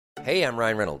Hey, I'm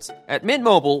Ryan Reynolds. At Mint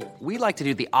Mobile, we like to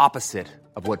do the opposite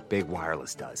of what Big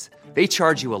Wireless does. They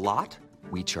charge you a lot,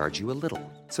 we charge you a little.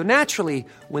 So naturally,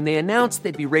 when they announced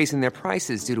they'd be raising their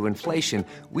prices due to inflation,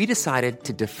 we decided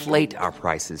to deflate our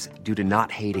prices due to not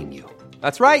hating you.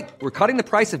 That's right. We're cutting the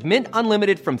price of Mint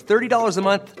Unlimited from $30 a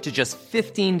month to just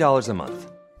 $15 a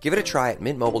month. Give it a try at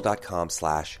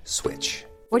mintmobile.com/switch.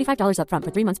 $45 up front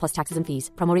for 3 months plus taxes and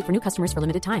fees. Promo rate for new customers for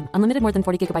limited time. Unlimited more than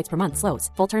 40 gigabytes per month. Slows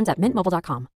full terms at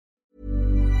mintmobile.com.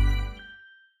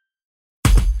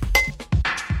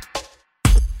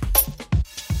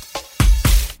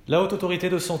 La Haute Autorité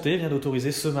de Santé vient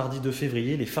d'autoriser ce mardi 2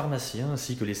 février les pharmaciens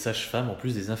ainsi que les sages-femmes, en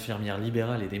plus des infirmières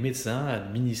libérales et des médecins, à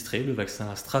administrer le vaccin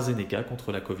AstraZeneca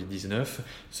contre la Covid-19.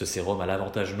 Ce sérum a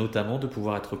l'avantage notamment de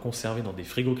pouvoir être conservé dans des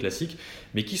frigos classiques.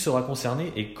 Mais qui sera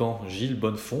concerné et quand ? Gilles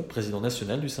Bonnefond, président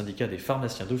national du syndicat des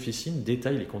pharmaciens d'officine,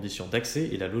 détaille les conditions d'accès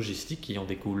et la logistique qui en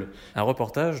découlent. Un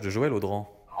reportage de Joël Audran.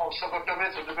 Ça va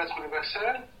permettre de mettre le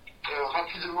vaccin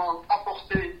rapidement à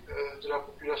portée de la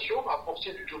population, à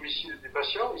portée du domicile des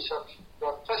patients, et ça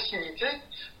va faciliter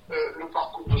le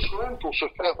parcours de soins pour se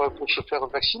faire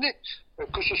vacciner,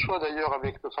 que ce soit d'ailleurs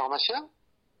avec le pharmacien,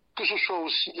 que ce soit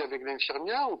aussi avec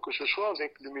l'infirmière ou que ce soit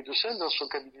avec le médecin dans son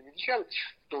cabinet médical.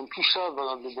 Donc tout ça va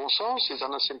dans le bon sens et dans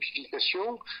la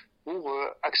simplification pour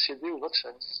accéder au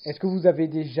vaccin. Est-ce que vous avez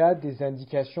déjà des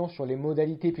indications sur les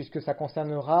modalités, puisque ça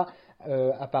concernera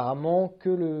apparemment que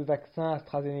le vaccin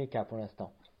AstraZeneca pour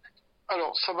l'instant ?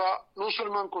 Alors, ça va non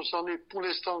seulement concerner pour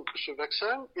l'instant que ce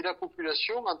vaccin et la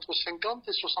population entre 50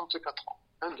 et 64 ans.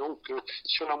 Donc,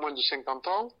 si on a moins de 50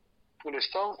 ans, pour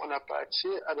l'instant, on n'a pas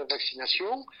accès à la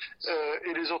vaccination.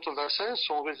 Et les autres vaccins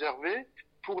sont réservés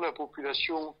pour la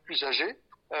population plus âgée.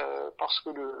 Parce que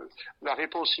la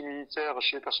réponse immunitaire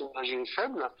chez les personnes âgées est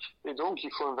faible, et donc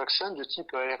il faut un vaccin de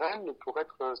type ARN pour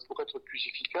être plus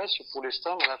efficace pour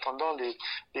l'instant en attendant les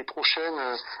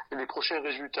prochains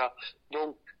résultats.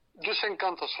 Donc de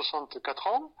 50 à 64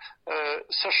 ans,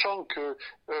 sachant que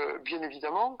bien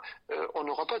évidemment on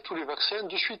n'aura pas tous les vaccins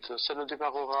de suite, ça ne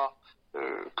démarrera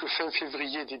que fin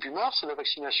février, début mars, la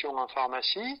vaccination en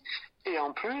pharmacie. Et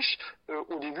en plus,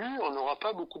 au début, on n'aura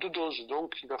pas beaucoup de doses.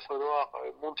 Donc, il va falloir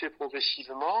monter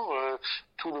progressivement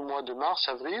tout le mois de mars,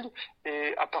 avril.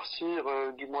 Et à partir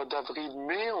du mois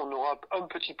d'avril-mai, on aura un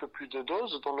petit peu plus de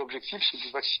doses, dont l'objectif, c'est de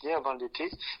vacciner avant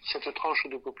l'été cette tranche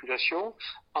de population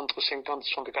entre 50 et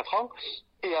 64 ans.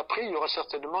 Et après, il y aura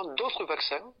certainement d'autres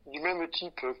vaccins du même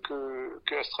type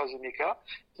que AstraZeneca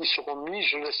qui seront mis,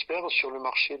 je l'espère, sur le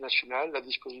marché national à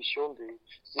disposition des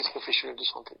professionnels de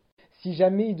santé. Si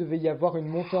jamais il devait y avoir une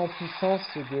montée en puissance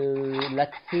de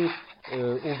l'accès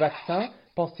au vaccin,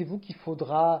 pensez-vous qu'il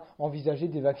faudra envisager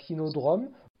des vaccinodromes ?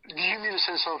 18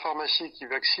 500 pharmacies qui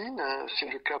vaccinent, c'est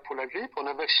le cas pour la grippe. On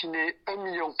a vacciné 1,4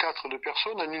 million de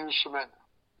personnes en une semaine.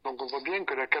 Donc on voit bien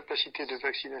que la capacité de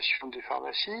vaccination des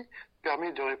pharmacies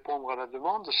permet de répondre à la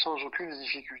demande sans aucune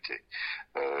difficulté.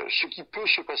 Ce qui peut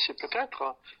se passer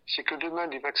peut-être, c'est que demain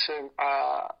les vaccins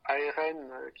à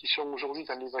ARN qui sont aujourd'hui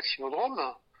dans les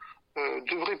vaccinodromes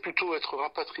devraient plutôt être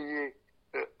rapatriés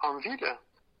en ville,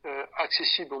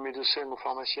 accessibles aux médecins, aux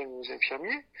pharmaciens et aux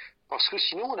infirmiers, parce que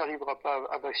sinon on n'arrivera pas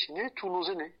à vacciner tous nos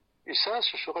aînés. Et ça,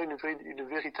 ce sera une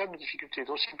véritable difficulté.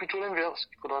 Donc c'est plutôt l'inverse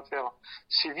qu'il faudra faire.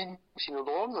 C'est vider les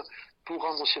vaccinodromes pour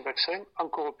rendre ces vaccins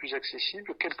encore plus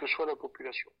accessibles, quelle que soit la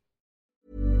population.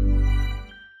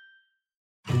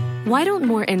 Why don't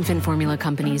more infant formula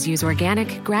companies use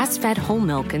organic, grass-fed whole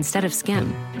milk instead of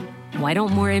skim? Why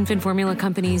don't more infant formula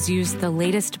companies use the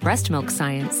latest breast milk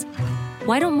science?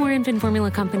 Why don't more infant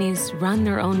formula companies run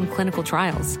their own clinical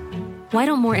trials? Why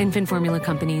don't more infant formula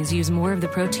companies use more of the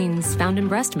proteins found in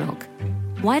breast milk?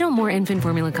 Why don't more infant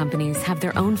formula companies have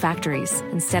their own factories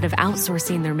instead of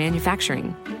outsourcing their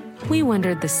manufacturing? We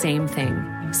wondered the same thing.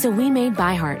 So we made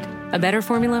ByHeart, a better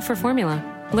formula for formula.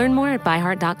 Learn more at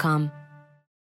byheart.com.